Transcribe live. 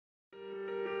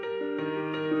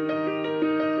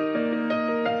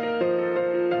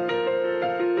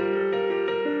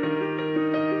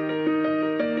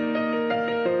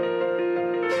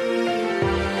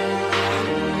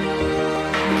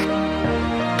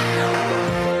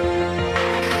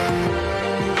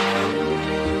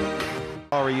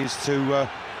is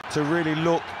to really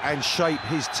look and shape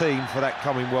his team for that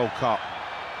coming World Cup.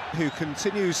 Who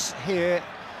continues here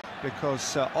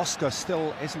because Oscar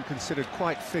still isn't considered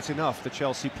quite fit enough, the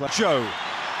Chelsea player. Joe.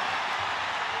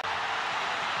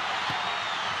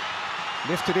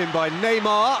 Lifted in by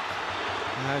Neymar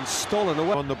and stolen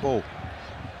away On the ball.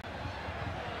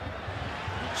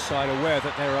 Each side aware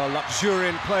that there are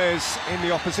luxuriant players in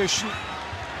the opposition.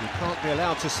 You can't be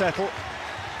allowed to settle.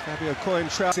 Fábio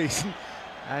Coentrão season,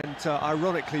 and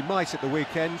ironically might at the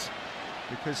weekend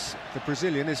because the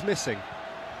Brazilian is missing.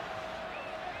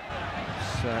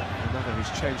 It's another who's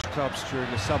changed clubs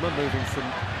during the summer, moving from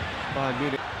Bayern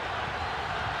Munich.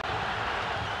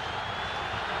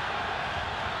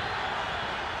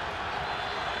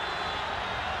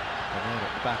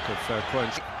 At the back of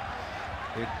Coentrão.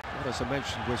 What, as I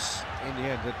mentioned, was in the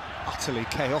end an utterly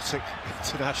chaotic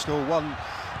international, won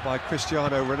by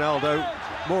Cristiano Ronaldo,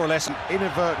 more or less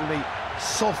Inadvertently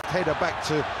soft header back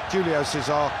to Julio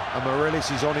Cesar, and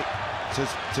Morelos is on it to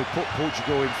put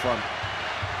Portugal in front.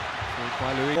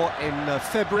 By Luis. In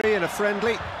February in a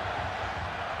friendly.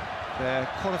 Their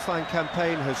qualifying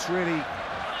campaign has really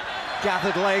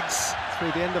gathered legs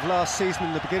through the end of last season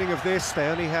and the beginning of this. They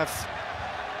only have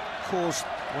caused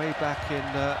way back in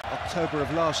October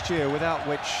of last year, without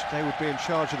which they would be in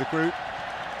charge of the group.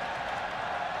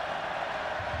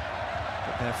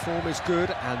 But their form is good,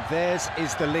 and theirs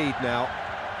is the lead now.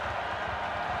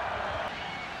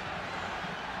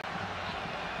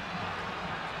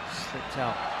 Slipped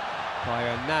out by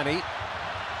Nani.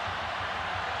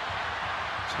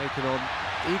 Taken on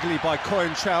eagerly by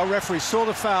Coentrão. Referee saw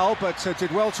the foul, but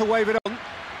did well to wave it on.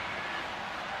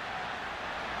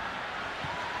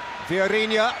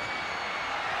 Vieirinha.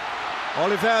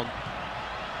 Oliver.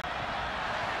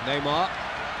 Neymar.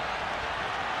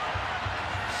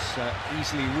 It's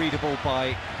easily readable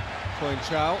by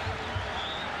Coentrão.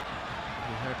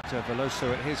 He had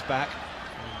Veloso at his back,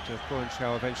 and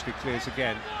Coentrão eventually clears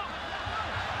again.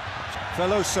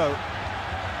 Veloso.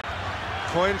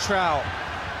 Coentrão.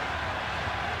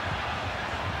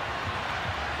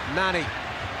 Nani.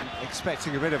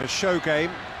 Expecting a bit of a show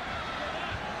game.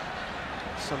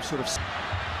 Some sort of...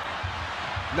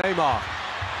 Neymar.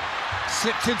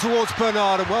 Slipped in towards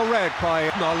Bernard, and well read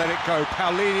by... I'll let it go.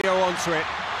 Paulinho onto it.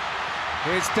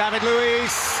 Here's David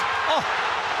Luiz. Oh!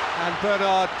 And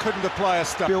Bernard couldn't apply a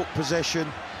stop. Built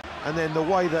possession, and then the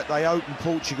way that they opened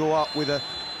Portugal up with a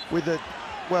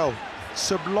well,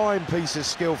 sublime piece of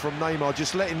skill from Neymar,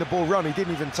 just letting the ball run. He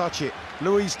didn't even touch it.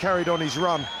 Luiz carried on his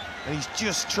run, and he's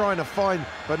just trying to find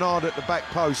Bernard at the back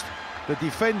post. The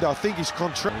defender, I think, is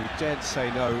contrary. He dared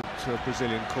say no to a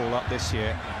Brazilian call-up this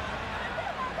year.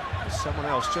 Someone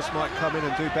else just might come in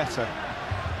and do better.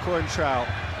 Coentrão.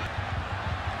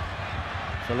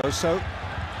 Veloso.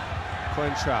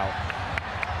 Coentrão.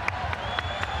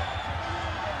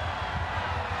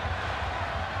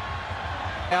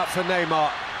 Out for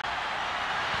Neymar.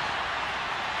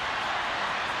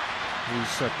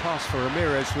 Whose pass for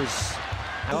Ramirez was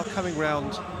now coming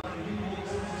round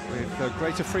with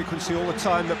greater frequency all the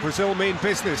time that Brazil mean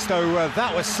business, though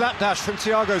that was slapdash from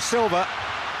Thiago Silva,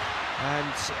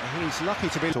 and he's lucky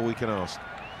to be... That's all we can ask.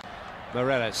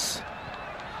 Morelos.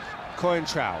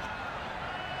 Coentrão.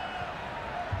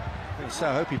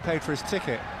 I hope he paid for his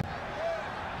ticket.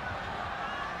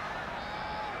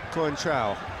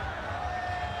 Coentrão.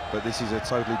 But this is a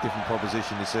totally different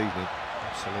proposition this evening.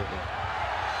 Absolutely.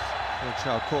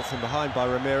 Coentrão caught from behind by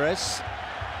Ramirez.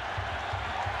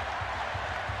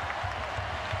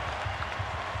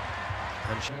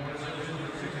 Much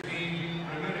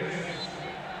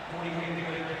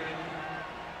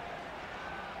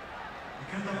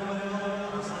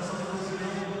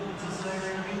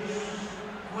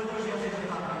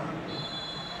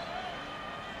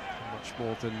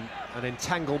more than an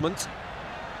entanglement.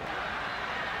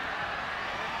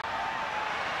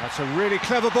 That's a really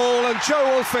clever ball, and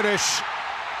Joe will finish.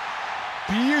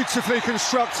 Beautifully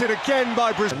constructed again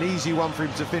by Brazil. An easy one for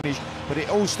him to finish, but it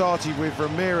all started with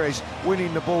Ramirez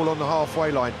winning the ball on the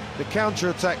halfway line. The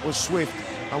counter-attack was swift,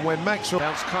 and when Maxwell...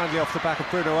 Bounced kindly off the back of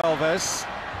Bruno Alves.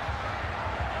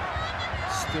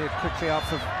 Steered quickly out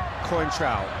for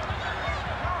Coentrão.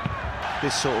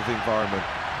 This sort of environment.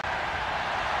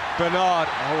 Bernard,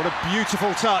 oh, what a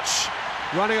beautiful touch.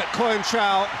 Running at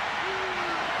Coentrão,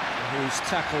 whose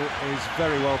tackle is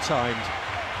very well timed.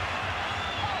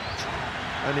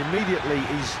 And immediately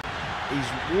he's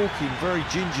walking very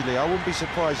gingerly. I wouldn't be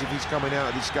surprised if he's coming out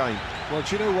of this game. Well,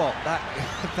 do you know what?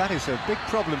 That is a big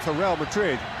problem for Real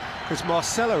Madrid, because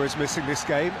Marcelo is missing this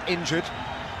game, injured.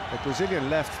 The Brazilian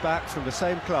left back from the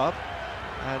same club,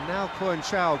 and now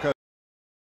Coentrão goes